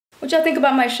What y'all think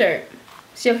about my shirt?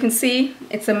 So you can see,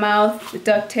 it's a mouth with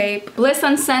duct tape. Bliss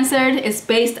Uncensored is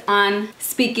based on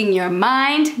speaking your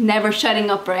mind, never shutting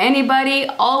up for anybody.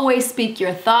 Always speak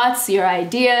your thoughts, your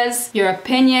ideas, your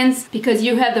opinions, because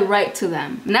you have the right to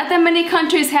them. Not that many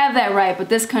countries have that right, but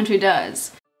this country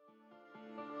does.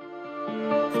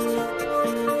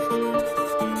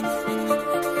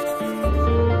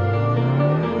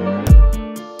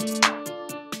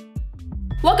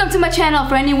 Welcome to my channel.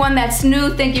 For anyone that's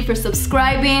new, thank you for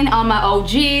subscribing. All my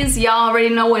OGs, y'all already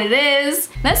know what it is.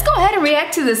 Let's go ahead and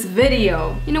react to this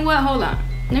video. You know what, hold on.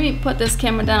 Let me put this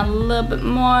camera down a little bit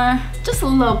more. Just a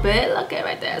little bit, look at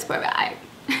right there, it's perfect.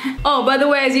 Oh, by the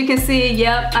way, as you can see,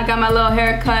 yep, I got my little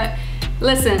haircut.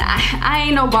 Listen, I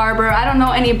ain't no barber. I don't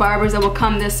know any barbers that will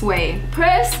come this way.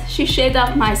 Priss, she shaved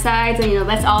off my sides and you know,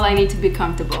 that's all I need to be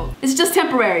comfortable. It's just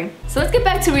temporary. So let's get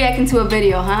back to reacting to a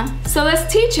video, huh? So this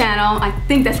T channel, I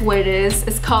think that's what it is.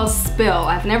 It's called Spill.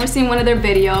 I've never seen one of their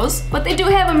videos, but they do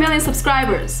have 1 million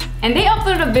subscribers. And they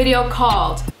uploaded a video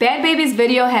called Bad Babie's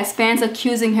video has fans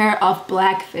accusing her of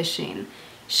blackfishing.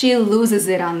 She loses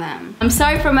it on them. I'm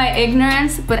sorry for my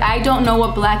ignorance, but I don't know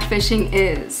what blackfishing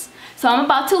is. So I'm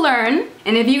about to learn,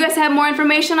 and if you guys have more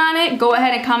information on it, go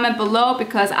ahead and comment below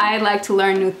because I like to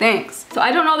learn new things. So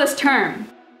I don't know this term,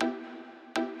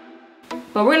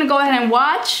 but we're gonna go ahead and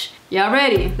watch. Y'all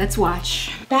ready? Let's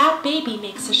watch. Bad Babie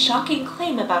makes a shocking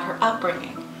claim about her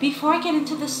upbringing. Before I get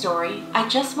into the story, I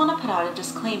just want to put out a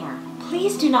disclaimer.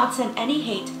 Please do not send any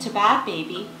hate to Bad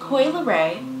Babie, Coi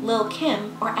Leray, Lil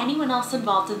Kim, or anyone else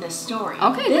involved in this story.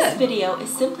 Okay, this video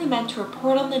is simply meant to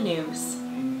report on the news.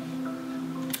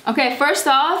 Okay, first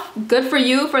off, good for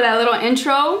you for that little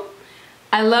intro.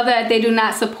 I love that they do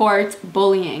not support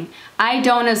bullying. I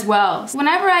don't as well.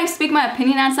 Whenever I speak my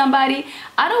opinion on somebody,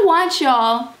 I don't want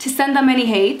y'all to send them any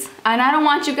hate, and I don't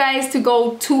want you guys to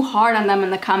go too hard on them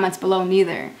in the comments below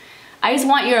neither. I just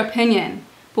want your opinion,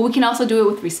 but we can also do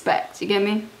it with respect. You get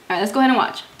me? All right, let's go ahead and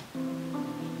watch.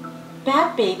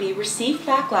 Bad Babie received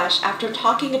backlash after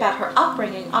talking about her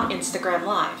upbringing on Instagram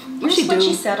Live. Here's what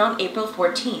she said on April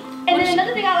 14th. And then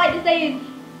another thing I like to say is,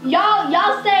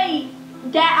 y'all say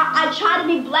that I try to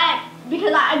be black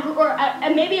because I grew,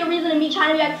 or maybe a reason of me trying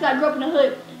to be black because I grew up in the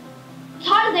hood.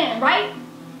 Tarzan, right?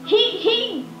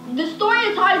 The story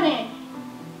of Tarzan,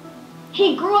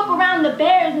 he grew up around the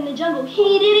bears in the jungle.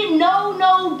 He didn't know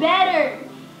no better.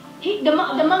 The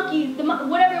monkeys,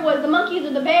 whatever it was, the monkeys or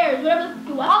the bears, whatever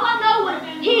it was. All I know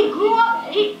was he grew up,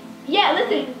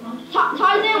 listen,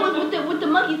 Tarzan was with the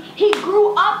monkeys. He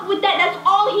grew up with that, that's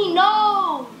all he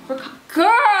knows.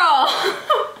 Girl,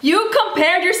 you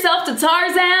compared yourself to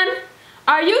Tarzan?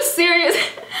 Are you serious?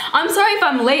 I'm sorry if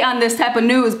I'm late on this type of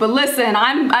news, but listen,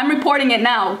 I'm reporting it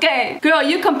now, okay? Girl,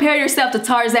 you compare yourself to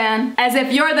Tarzan as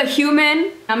if you're the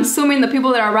human. I'm assuming the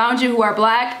people that are around you who are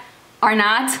black are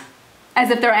not. As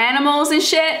if they're animals and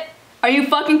shit? Are you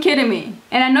fucking kidding me?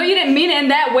 And I know you didn't mean it in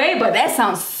that way, but that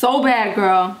sounds so bad,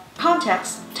 girl.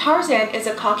 Context: Tarzan is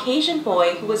a Caucasian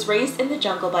boy who was raised in the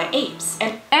jungle by apes.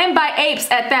 And by apes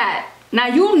at that. Now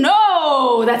you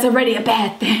know that's already a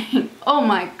bad thing. Oh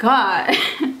my god.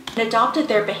 adopted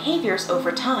their behaviors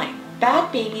over time.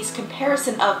 Bad Babie's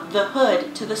comparison of the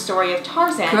hood to the story of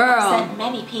Tarzan upset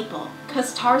many people.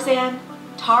 Cause Tarzan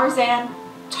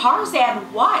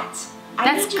what?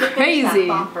 I need you to finish that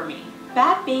thought for me.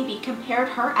 Bad Babie compared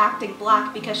her acting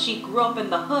black because she grew up in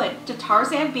the hood to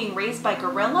Tarzan being raised by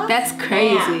gorillas? That's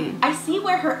crazy. Man, I see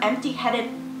where her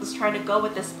empty-headed was trying to go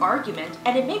with this argument,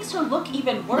 and it makes her look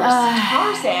even worse.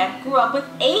 Tarzan grew up with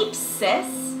apes, sis.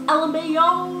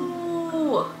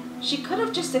 LMAO. She could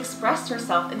have just expressed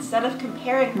herself instead of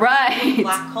comparing her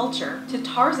black culture to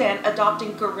Tarzan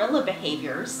adopting gorilla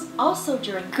behaviors. Also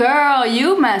during— Girl,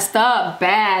 you messed up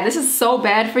bad. This is so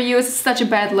bad for you. It's such a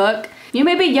bad look. You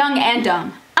may be young and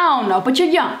dumb. I don't know, but you're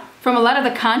young. From a lot of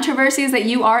the controversies that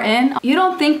you are in, you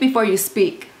don't think before you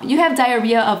speak. You have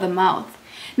diarrhea of the mouth.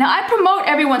 Now, I promote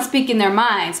everyone speaking their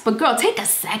minds, but girl, take a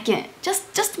second.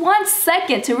 Just 1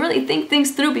 second to really think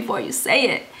things through before you say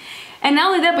it. And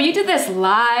not only that, but you did this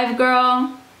live,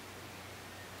 girl.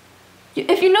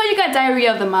 If you know you got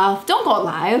diarrhea of the mouth, don't go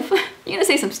live. You're gonna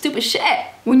say some stupid shit.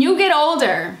 When you get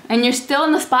older and you're still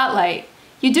in the spotlight,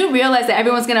 you do realize that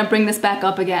everyone's gonna bring this back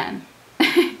up again.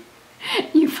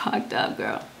 You fucked up,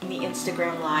 girl. In the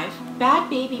Instagram Live, Bad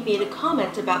Babie made a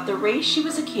comment about the race she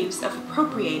was accused of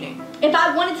appropriating. If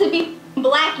I wanted to be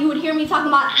black, you would hear me talking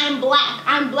about I'm black.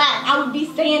 I would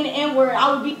be saying the N-word.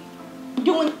 I would be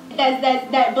doing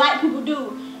that black people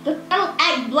do. I don't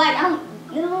act black. I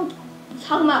don't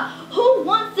talking about who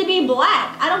wants to be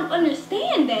black. I don't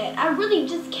understand that. I really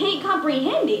just can't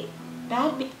comprehend it.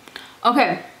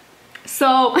 Okay,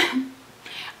 so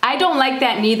I don't like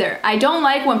that neither. I don't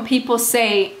like when people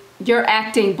say you're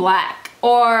acting black,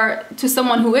 or to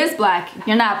someone who is black,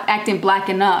 you're not acting black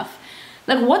enough.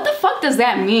 Like, what the fuck does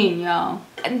that mean, yo?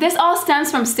 This all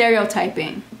stems from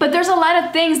stereotyping. But there's a lot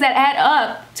of things that add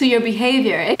up to your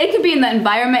behavior. It could be in the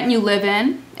environment you live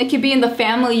in. It could be in the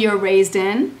family you're raised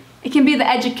in. It can be the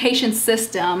education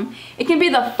system. It can be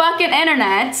the fucking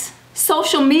internet,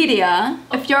 social media.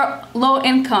 If you're low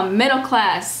income, middle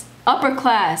class, upper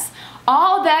class,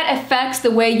 all that affects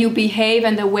the way you behave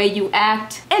and the way you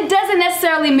act. It doesn't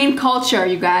necessarily mean culture,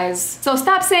 you guys. So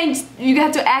stop saying you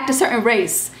have to act a certain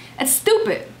race. It's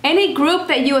stupid. Any group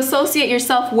that you associate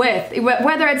yourself with,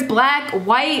 whether it's black,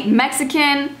 white,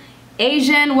 Mexican,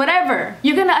 Asian, whatever,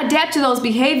 you're gonna adapt to those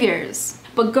behaviors.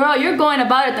 But girl, you're going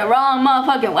about it the wrong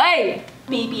motherfucking way.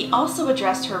 Baby also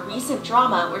addressed her recent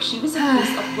drama where she was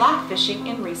accused of blackfishing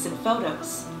in recent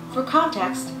photos. For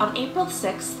context, on April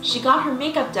 6th, she got her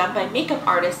makeup done by makeup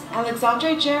artist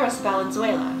Alexandre Jerez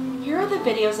Valenzuela. Here are the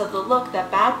videos of the look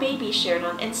that Bad Baby shared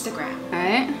on Instagram.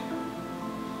 Alright.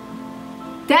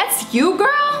 That's you,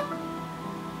 girl?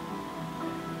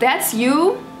 That's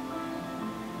you?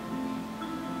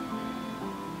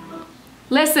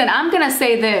 Listen, I'm gonna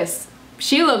say this.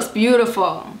 She looks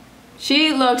beautiful.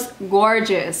 She looks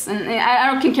gorgeous. And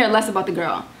I don't care less about the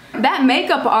girl. That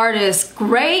makeup artist,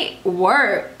 great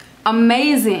work.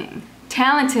 Amazing.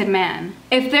 Talented man.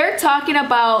 If they're talking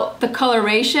about the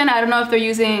coloration, I don't know if they're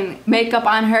using makeup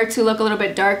on her to look a little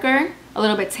bit darker, a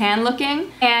little bit tan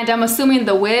looking. And I'm assuming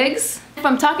the wigs. If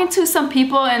I'm talking to some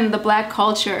people in the black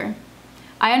culture,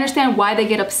 I understand why they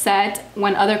get upset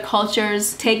when other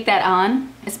cultures take that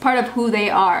on. It's part of who they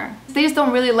are. They just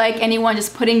don't really like anyone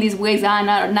just putting these wigs on,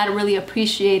 not really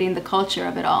appreciating the culture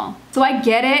of it all. So I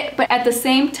get it, but at the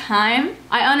same time,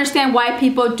 I understand why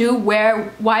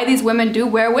why these women do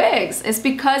wear wigs. It's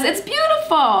because it's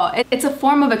beautiful. It's a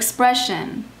form of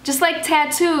expression. Just like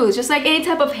tattoos, just like any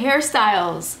type of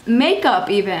hairstyles, makeup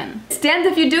even. It's damned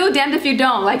if you do, damned if you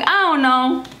don't. Like, I don't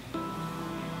know.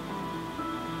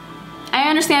 I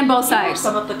understand both sides. Here are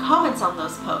some of the comments on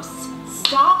those posts.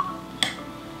 Stop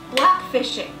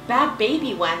blackfishing. Bad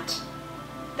Baby went.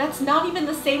 That's not even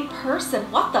the same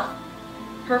person. What the?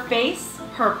 Her face,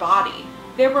 her body.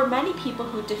 There were many people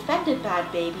who defended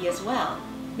Bad Baby as well.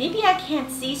 Maybe I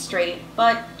can't see straight,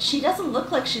 but she doesn't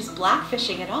look like she's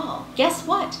blackfishing at all. Guess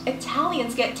what?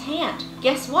 Italians get tanned.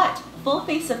 Guess what? Full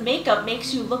face of makeup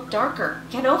makes you look darker.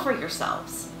 Get over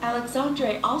yourselves.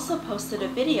 Alexandre also posted a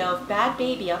video of Bad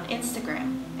Baby on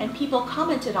Instagram, and people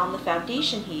commented on the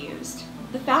foundation he used.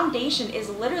 The foundation is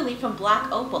literally from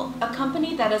Black Opal, a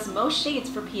company that has most shades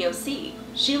for POC.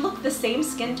 She looked the same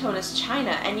skin tone as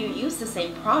China and you use the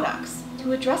same products.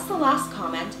 To address the last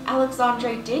comment,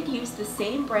 Alexandre did use the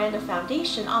same brand of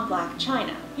foundation on Black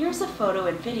China. Here's a photo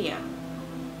and video.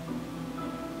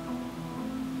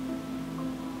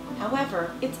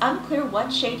 However, it's unclear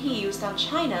what shade he used on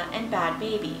China and Bad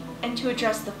Baby. And to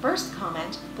address the first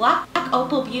comment, Black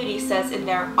Opal Beauty says in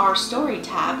their Our Story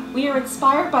tab, we are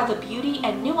inspired by the beauty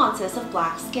and nuances of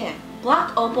black skin.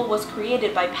 Black Opal was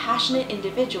created by passionate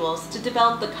individuals to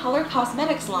develop the color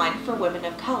cosmetics line for women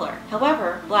of color.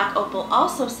 However, Black Opal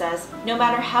also says, no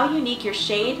matter how unique your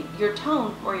shade, your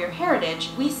tone, or your heritage,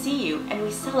 we see you and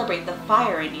we celebrate the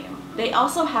fire in you. They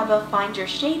also have a Find Your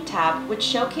Shade tab, which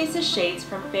showcases shades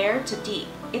from fair to deep.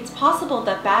 It's possible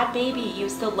that Bad Baby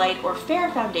used the light or fair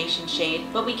foundation shade,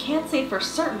 but we can't say for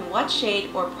certain what shade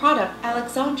or product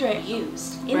Alexandre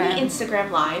used. In the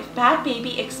Instagram Live, Bad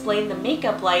Baby explained the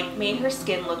makeup light made her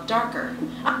skin look darker.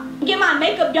 Get my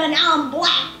makeup done, now I'm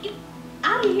black. Get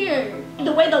out of here.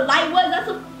 The way the light was, that's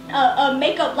a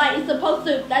makeup light. It's supposed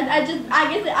to, I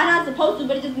guess I'm not supposed to,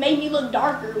 but it just made me look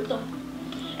darker. So,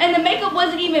 and the makeup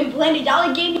wasn't even blended.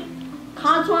 Y'all gave me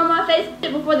contour on my face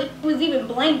before it was even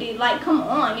blended. Like, come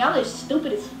on, y'all are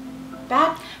stupid as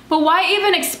bad. But why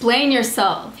even explain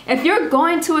yourself? If you're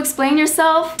going to explain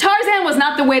yourself, Tarzan was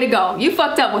not the way to go. You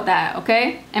fucked up with that,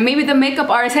 okay? And maybe the makeup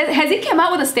artist, has he come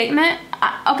out with a statement?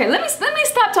 Okay, let me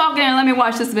stop talking and let me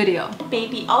watch this video.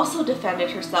 Baby also defended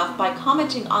herself by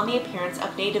commenting on the appearance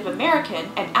of Native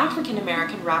American and African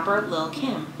American rapper Lil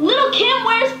Kim. Lil Kim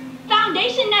wears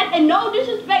foundation that, and no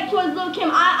disrespect towards Lil Kim,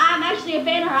 I'm actually a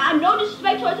fan of her. I have no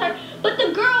disrespect towards her, but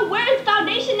the girl wears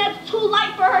foundation that's too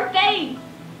light for her face.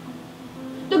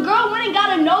 The girl went and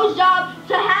got a nose job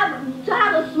to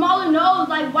have a smaller nose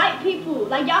like white people.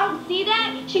 Like, y'all don't see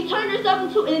that? She turned herself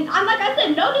into, and I'm like I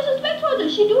said, no disrespect towards her.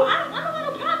 She do, I don't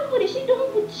have no problem with it. She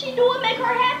do what make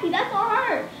her happy. That's on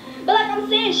her. But like I'm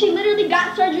saying, she literally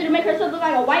got surgery to make herself look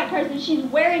like a white person. She's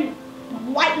wearing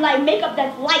white, like makeup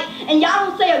that's light, and y'all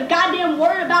don't say a goddamn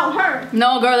word about her.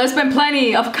 No, girl, there's been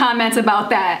plenty of comments about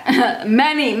that.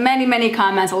 many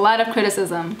comments, a lot of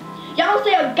criticism. Y'all don't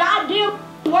say a goddamn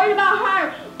word about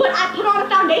her, but I put on a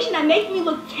foundation that makes me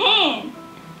look tan.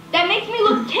 That makes me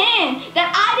look tan.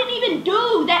 That I didn't even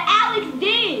do. That Alex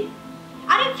did.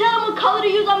 I didn't tell him what color to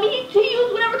use on me. He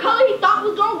used whatever color he thought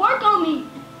was gonna work on me.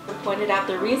 Pointed out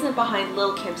the reason behind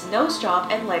Lil Kim's nose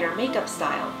job and lighter makeup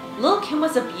style. Lil Kim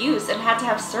was abused and had to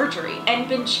have surgery and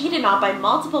been cheated on by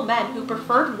multiple men who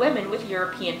preferred women with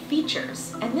European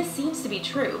features. And this seems to be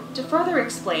true. To further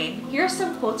explain, here are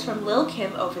some quotes from Lil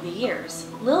Kim over the years.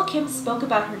 Lil Kim spoke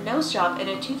about her nose job in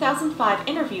a 2005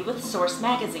 interview with Source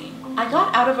magazine. I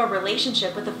got out of a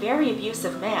relationship with a very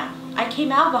abusive man. I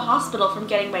came out of the hospital from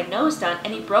getting my nose done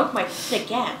and he broke my teeth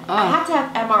again. I had to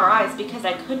have MRIs because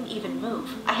I couldn't even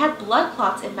move. I had blood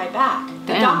clots in my back.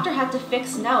 The doctor had to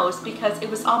fix nose because it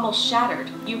was almost shattered.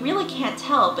 You really can't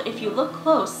tell, but if you look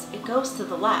close, it goes to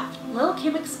the left. Lil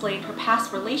Kim explained her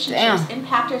past relationships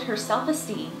impacted her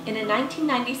self-esteem in a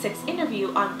 1996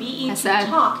 interview on BET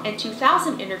Talk and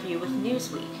 2000 interview with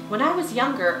Newsweek. When I was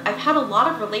younger, I've had a lot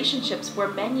of relationships where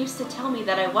men used to tell me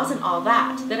that I wasn't all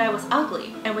that I was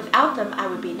ugly, and without them I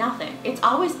would be nothing. It's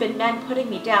always been men putting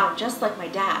me down just like my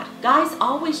dad. Guys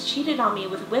always cheated on me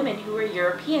with women who were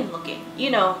European looking.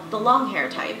 You know, the long hair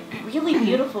type. Really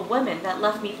beautiful women that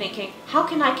left me thinking, how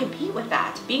can I compete with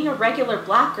that? Being a regular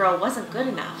black girl wasn't good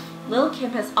enough. Lil Kim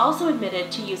has also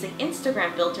admitted to using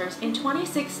Instagram filters in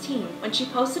 2016 when she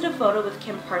posted a photo with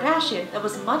Kim Kardashian that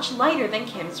was much lighter than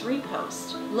Kim's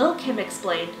repost. Lil Kim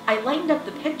explained, I lightened up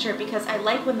the picture because I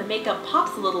like when the makeup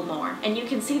pops a little more, and you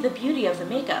can see the beauty of the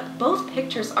makeup. Both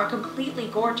pictures are completely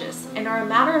gorgeous and are a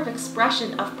matter of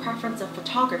expression of preference of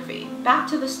photography. Back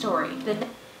to the story.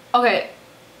 Okay,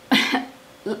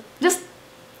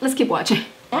 let's keep watching.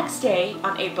 Next day,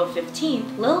 on April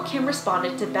 15th, Lil Kim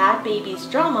responded to BHAD BHABIE's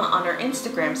drama on her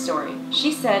Instagram story.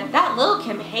 She said, that Lil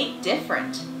Kim hate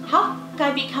different. How could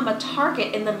I become a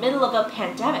target in the middle of a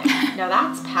pandemic? Now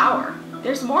that's power.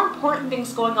 There's more important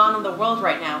things going on in the world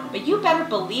right now, but you better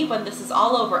believe when this is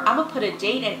all over, I'm gonna put a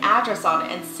date and address on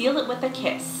it and seal it with a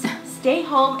kiss. Stay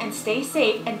home and stay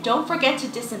safe, and don't forget to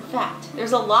disinfect.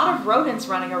 There's a lot of rodents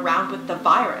running around with the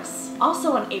virus.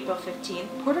 Also on April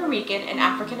 15th, Puerto Rican and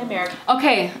African American.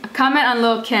 Okay, a comment on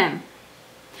Lil Kim.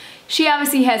 She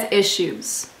obviously has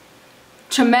issues.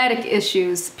 Traumatic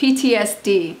issues,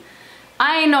 PTSD.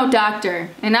 I ain't no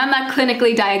doctor, and I'm not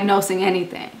clinically diagnosing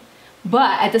anything.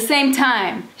 But at the same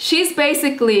time, she's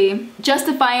basically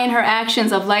justifying her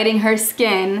actions of lighting her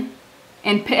skin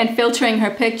and filtering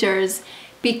her pictures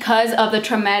because of the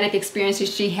traumatic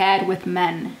experiences she had with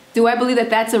men. Do I believe that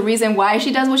that's a reason why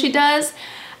she does what she does?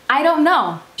 I don't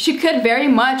know. She could very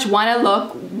much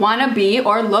wanna be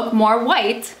or look more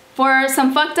white for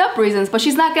some fucked up reasons, but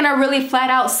she's not gonna really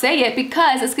flat out say it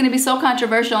because it's gonna be so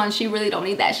controversial and she really don't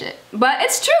need that shit. But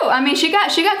it's true. I mean, she got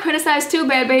criticized too,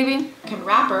 BHAD BHABIE.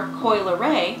 Rapper Coyle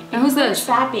Ray who's this?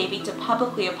 BHAD BHABIE to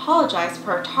publicly apologize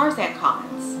for her Tarzan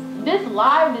comments. This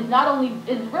live is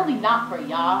really not for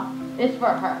y'all. It's for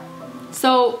her.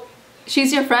 So,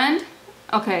 she's your friend?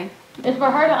 Okay. It's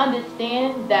for her to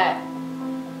understand that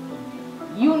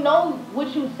you know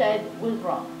what you said was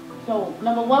wrong. So,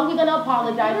 number one, we're gonna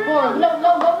apologize for it. No.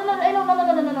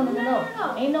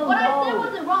 Ain't no. What I said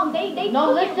wasn't wrong. They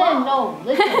no, took it wrong.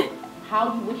 listen.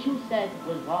 What you said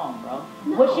was wrong, bro.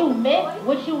 No, what you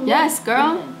meant. Yes,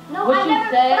 girl. Listen, No, what but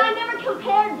said. I never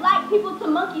compared black people to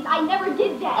monkeys. I never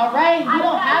did that. All right, you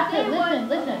don't have to.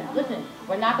 Listen. Listen.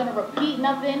 We're not gonna repeat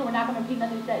nothing. We're not gonna repeat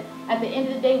nothing you said. At the end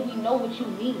of the day, we know what you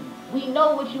mean. We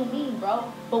know what you mean,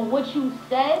 bro. But what you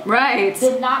said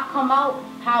did not come out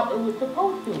how it was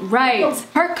supposed to. Right. So,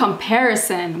 her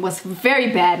comparison was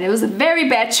very bad. It was a very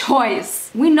bad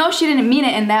choice. We know she didn't mean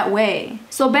it in that way.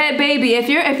 So BHAD BHABIE,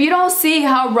 if you don't see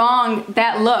how wrong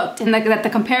that looked and that the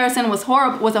comparison was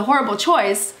a horrible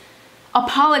choice,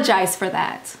 apologize for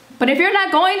that. But if you're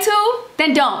not going to,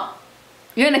 then don't.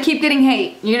 You're gonna keep getting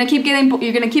hate. You're gonna keep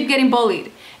getting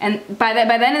bullied. And by the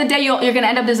end of the day, you're gonna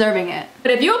end up deserving it.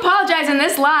 But if you apologize in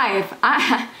this live,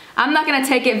 I'm not gonna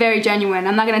take it very genuine.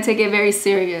 I'm not gonna take it very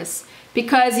serious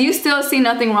because you still see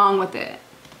nothing wrong with it.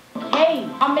 Hey,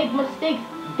 I make mistakes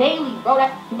daily, bro.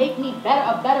 That make me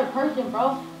a better person,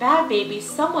 bro. BHAD BHABIE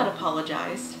somewhat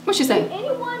apologized. What'd she say? If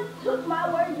anyone took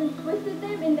my words and twisted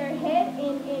them in their head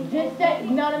and just say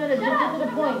no. Just to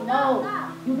the point. No.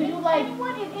 You like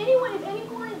if anyone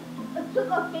took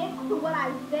offense to what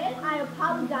I said, I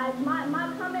apologize.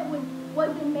 My comment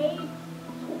wasn't made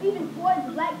even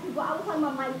towards black people. I was talking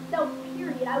about myself,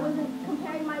 period. I wasn't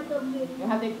comparing myself to... You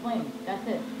have to explain. That's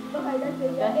it. Okay, that's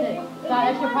it. Yeah. That's it.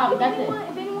 That's your problem. That's it.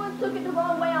 If anyone took it the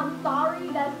wrong way, I'm sorry.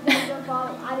 That's your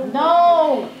fault. I didn't...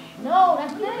 No,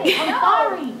 that's it. I'm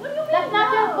sorry. What do you mean? That's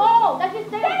not your fault. That's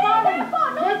just saying sorry.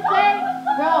 Just say,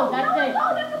 bro, that's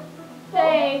it.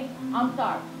 Say, I'm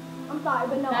sorry. I'm sorry,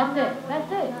 but no.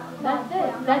 That's it.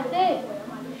 That's it.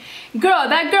 Girl,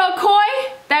 that girl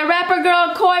Koi, that rapper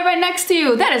girl Koi right next to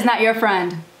you, that is not your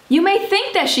friend. You may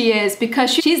think that she is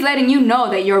because she's letting you know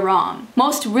that you're wrong.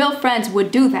 Most real friends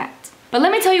would do that. But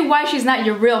let me tell you why she's not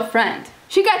your real friend.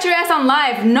 She got your ass on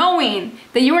live knowing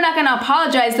that you were not gonna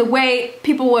apologize the way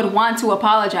people would want to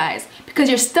apologize because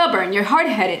you're stubborn, you're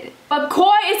hard-headed. But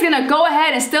Koi is gonna go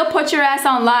ahead and still put your ass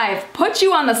on live, put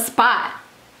you on the spot,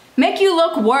 make you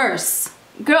look worse.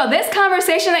 Girl, this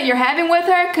conversation that you're having with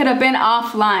her could have been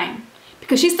offline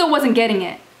because she still wasn't getting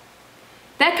it.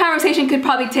 That conversation could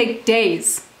probably take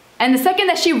days. And the second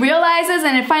that she realizes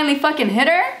and it finally fucking hit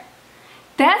her,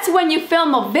 that's when you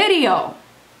film a video.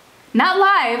 Not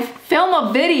live, film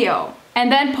a video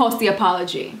and then post the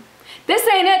apology. This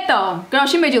ain't it though. Girl,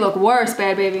 she made you look worse,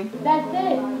 bad baby. That's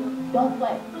it. Don't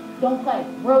play. Don't play.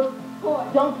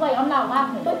 Don't play. I'm not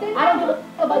laughing. But then I don't give a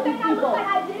fuck about these people. Like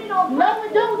I did it on No,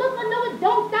 it don't. Look, no, it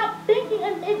don't. Stop thinking.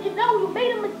 And no, you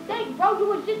made a mistake, bro.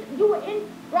 You were in,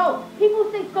 bro.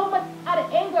 People say so much out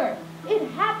of anger.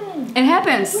 It happens. It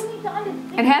happens. You need to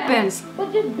understand. It happens.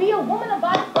 But just be a woman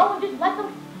about it, bro, and just let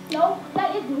them know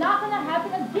that it's not gonna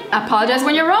happen again. Apologize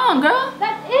when you're wrong, girl.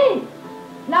 That's it.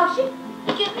 Now she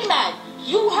get me mad.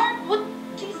 You heard what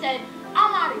she said.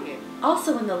 I'm out of here.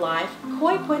 Also in the live,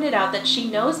 Koi pointed out that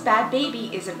she knows Bad Baby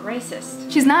isn't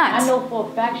racist. She's not. I know for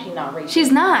a fact she's not racist.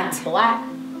 She's not. I'm black,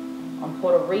 I'm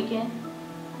Puerto Rican,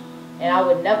 and I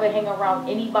would never hang around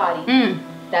anybody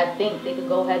that think they could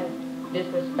go ahead and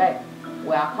disrespect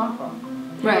where I come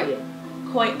from. Period. Right.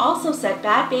 Koi also said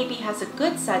Bad Baby has a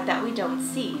good side that we don't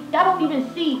see. Y'all don't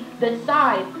even see the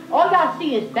side. All y'all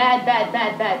see is bad, bad,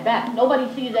 bad, bad, bad.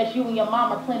 Nobody sees that you and your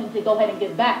mom are planning to go ahead and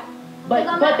get back. But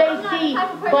they see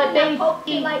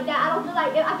like that. I don't feel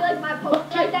like I feel like my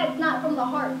post like that, it's not from the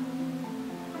heart.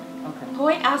 Okay.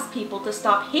 Koi asked people to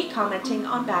stop hate commenting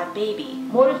on Bad Baby.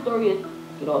 More of the story is,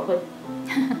 get off her.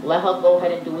 Let her go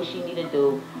ahead and do what she need to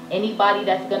do. Anybody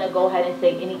that's gonna go ahead and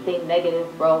say anything negative,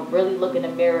 bro, really look in the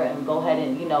mirror and go ahead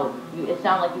and, it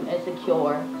sounds like you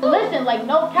insecure. Listen, like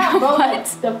no cap, bro. Like,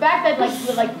 the fact that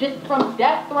like just from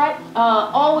death threats,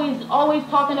 always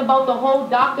talking about the whole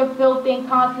Dr. Phil thing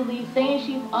constantly, saying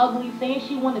she's ugly, saying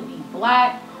she wanna be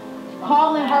black,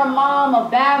 calling her mom a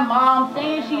bad mom,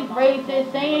 saying she's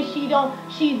racist, saying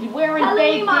she's wearing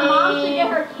fake my mom should get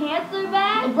her cancer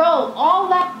back. Bro, all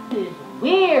that is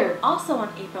weird. Also on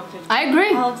April 15th, I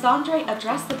agree. Alexandre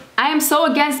addressed the... I am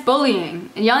so against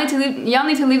bullying. And y'all need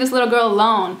to leave this little girl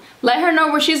alone. Let her know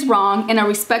where she's wrong in a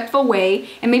respectful way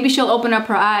and maybe she'll open up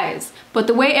her eyes. But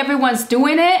the way everyone's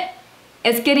doing it,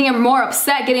 it's getting her more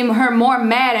upset, getting her more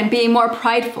mad and being more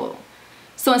prideful.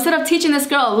 So instead of teaching this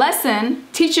girl a lesson,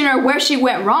 teaching her where she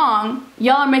went wrong,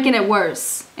 y'all are making it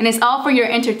worse. And it's all for your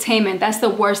entertainment. That's the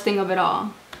worst thing of it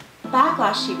all.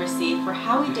 Backlash she received for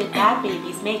how he did Bad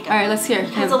Baby's makeup. All right, let's hear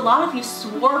Because a lot of you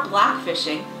swore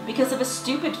blackfishing because of a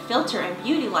stupid filter and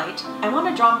beauty light. I want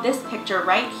to drop this picture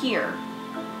right here.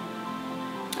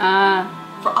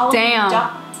 For all of you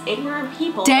dumb, ignorant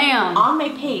people on my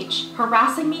page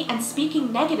harassing me and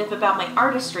speaking negative about my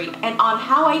artistry and on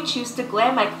how I choose to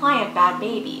glam my client Bad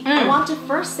Baby. I want to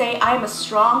first say I am a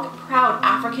strong, proud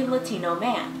African Latino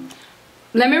man.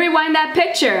 Let me rewind that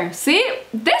picture. See,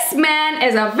 this man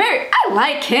is I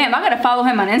like him. I gotta follow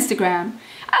him on Instagram.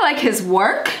 I like his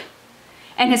work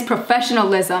and his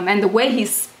professionalism and the way he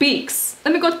speaks.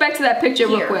 Let me go back to that picture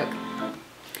real quick.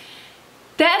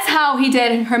 That's how he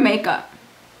did her makeup.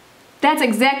 That's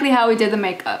exactly how he did the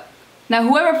makeup. Now,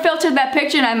 whoever filtered that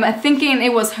picture, and I'm thinking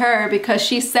it was her because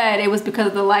she said it was because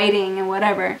of the lighting and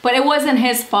whatever, but it wasn't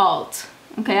his fault.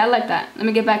 Okay, I like that. Let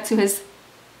me get back to his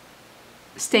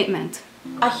statement.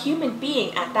 A human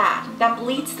being at that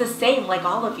bleeds the same like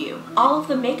all of you. All of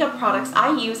the makeup products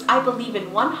I use, I believe in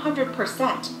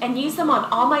 100% and use them on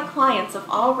all my clients of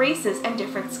all races and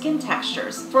different skin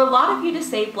textures. For a lot of you to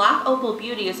say Black Opal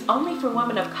Beauty is only for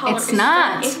women of color is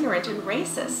so ignorant and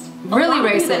racist. Really a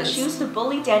lot racist. Of you that choose to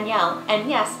bully Danielle, and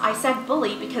yes, I said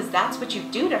bully because that's what you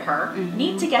do to her,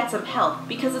 need to get some help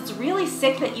because it's really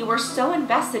sick that you are so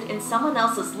invested in someone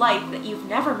else's life that you've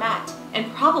never met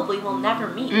and probably will never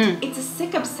meet. It's a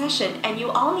sick obsession and you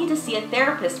all need to see a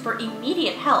therapist for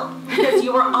immediate help because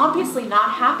you are obviously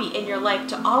not happy in your life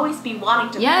to always be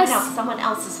wanting to point out someone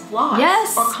else's flaws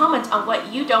or comment on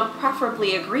what you don't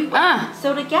preferably agree with.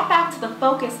 So to get back to the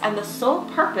focus and the sole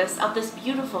purpose of this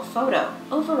beautiful photo,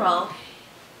 overall,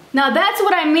 now that's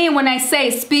what I mean when I say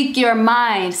speak your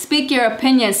mind, speak your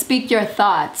opinion, speak your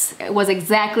thoughts. It was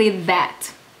exactly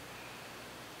that.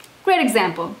 Great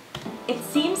example. It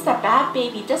seems that Bad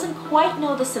Baby doesn't quite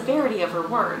know the severity of her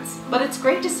words, but it's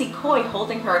great to see Koi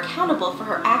holding her accountable for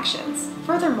her actions.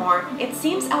 Furthermore, it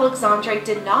seems Alexandre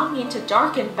did not mean to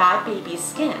darken Bad Baby's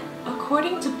skin.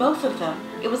 According to both of them,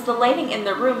 it was the lighting in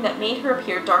the room that made her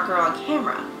appear darker on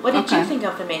camera. What did you think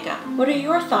of the makeup? What are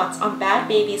your thoughts on Bad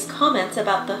Baby's comments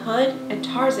about the hood and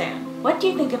Tarzan? What do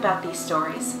you think about these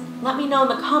stories? Let me know in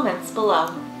the comments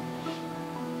below.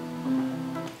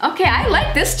 Okay, I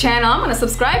like this channel. I'm gonna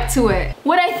subscribe to it.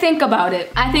 What I think about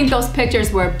it, I think those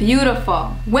pictures were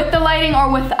beautiful. With the lighting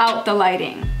or without the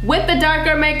lighting. With the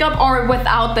darker makeup or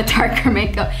without the darker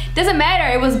makeup. Doesn't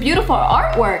matter, it was beautiful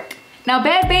artwork. Now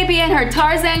Bad Baby and her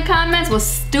Tarzan comments was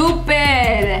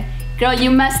stupid. Girl, you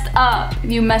messed up.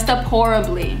 You messed up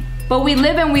horribly. But we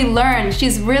live and we learn.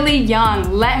 She's really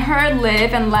young. Let her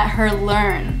live and let her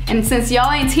learn. And since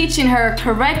y'all ain't teaching her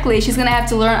correctly, she's gonna have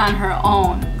to learn on her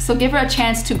own. So give her a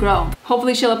chance to grow.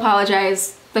 Hopefully she'll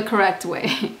apologize the correct way.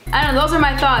 I don't know, those are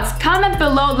my thoughts. Comment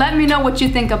below, let me know what you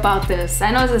think about this.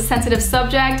 I know it's a sensitive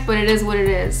subject, but it is what it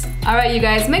is. All right, you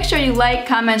guys, make sure you like,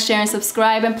 comment, share, and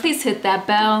subscribe, and please hit that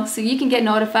bell so you can get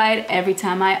notified every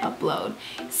time I upload.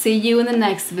 See you in the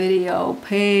next video.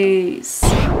 Peace.